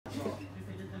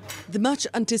The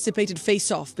much-anticipated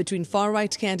face-off between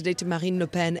far-right candidate Marine Le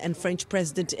Pen and French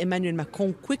President Emmanuel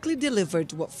Macron quickly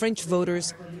delivered what French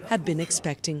voters had been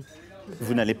expecting.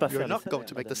 You're not going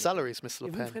to make the salaries, Ms. Le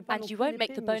Pen. And you won't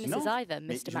make the bonuses either,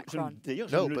 Mr. Macron.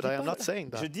 No, but I am not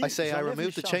saying that. I say I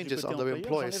removed the changes on the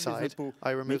employer's side,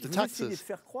 I removed the taxes.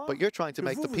 But you're trying to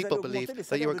make the people believe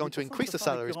that you are going to increase the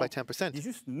salaries by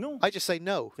 10%. I just say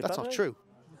no, that's not true.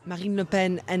 Marine Le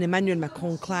Pen and Emmanuel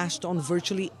Macron clashed on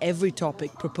virtually every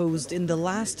topic proposed in the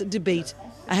last debate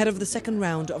ahead of the second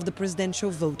round of the presidential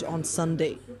vote on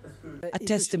Sunday. A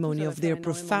testimony of their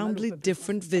profoundly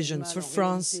different visions for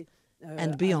France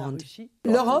and beyond.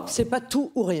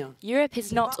 Europe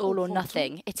is not all or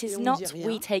nothing. It is not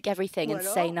we take everything and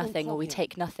say nothing or we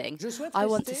take nothing. I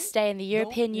want to stay in the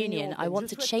European Union. I want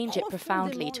to change it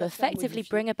profoundly to effectively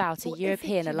bring about a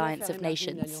European alliance of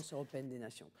nations.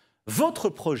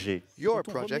 Your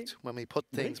project, when we put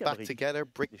things back together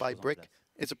brick by brick,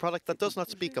 is a product that does not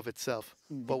speak of itself,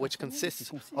 but which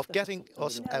consists of getting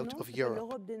us out of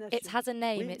Europe. It has a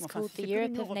name, it's called the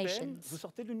Europe of Nations.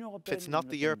 If it's not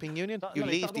the European Union, you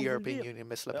leave the European Union,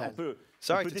 Ms. Le Pen.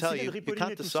 Sorry to tell you, you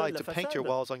can't decide to paint your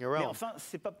walls on your own.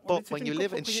 But when you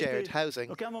live in shared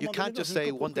housing, you can't just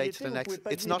say one day to the next,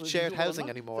 it's not shared housing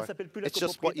anymore. It's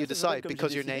just what you decide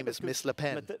because your name is Ms. Le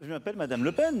Pen.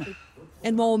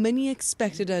 And while many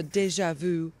expected a déjà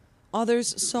vu,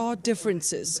 others saw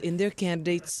differences in their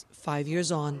candidates 5 years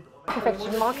on.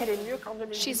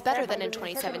 She's better than in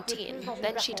 2017.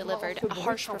 Then she delivered a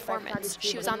harsh performance.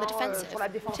 She was on the defensive.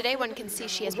 Today one can see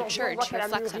she has matured. She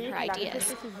reflects on her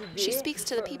ideas. She speaks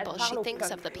to the people. She thinks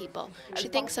of the people. She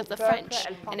thinks of the French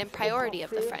and in priority of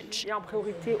the French. All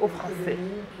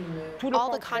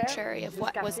the contrary of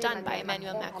what was done by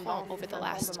Emmanuel Macron over the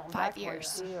last 5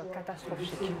 years.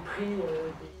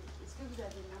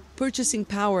 Purchasing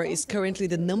power is currently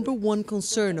the #1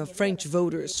 concern of French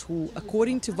voters who,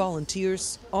 according to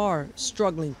volunteers, are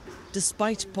struggling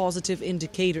despite positive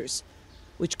indicators,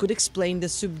 which could explain the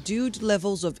subdued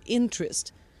levels of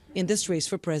interest in this race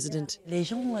for president.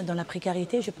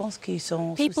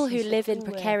 People who live in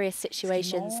precarious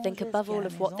situations think above all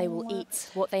of what they will eat,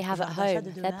 what they have at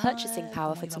home, their purchasing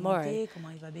power for tomorrow.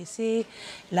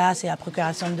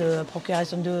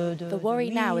 The worry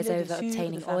now is over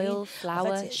obtaining oil,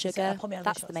 flour, sugar.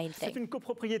 That's the main thing.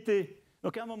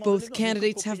 Both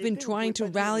candidates have been trying to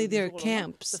rally their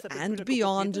camps and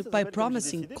beyond by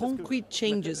promising concrete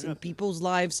changes in people's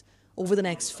lives over the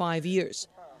next 5 years.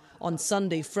 On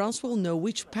Sunday, France will know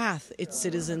which path its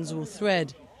citizens will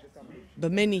tread.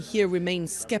 But many here remain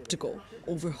skeptical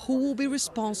over who will be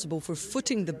responsible for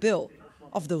footing the bill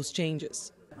of those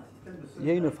changes.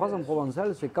 There's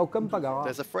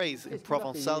a phrase in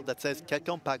Provençal that says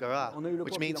quelqu'un pagera,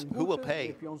 which means who will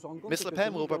pay. Ms. Le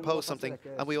Pen will propose something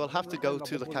and we will have to go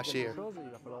to the cashier.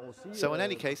 So in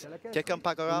any case, quelqu'un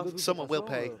pagera, someone will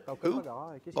pay. Who?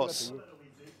 Us.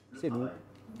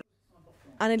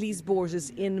 Annelise Borges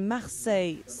in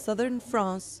Marseille, southern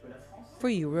France, for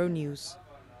Euronews.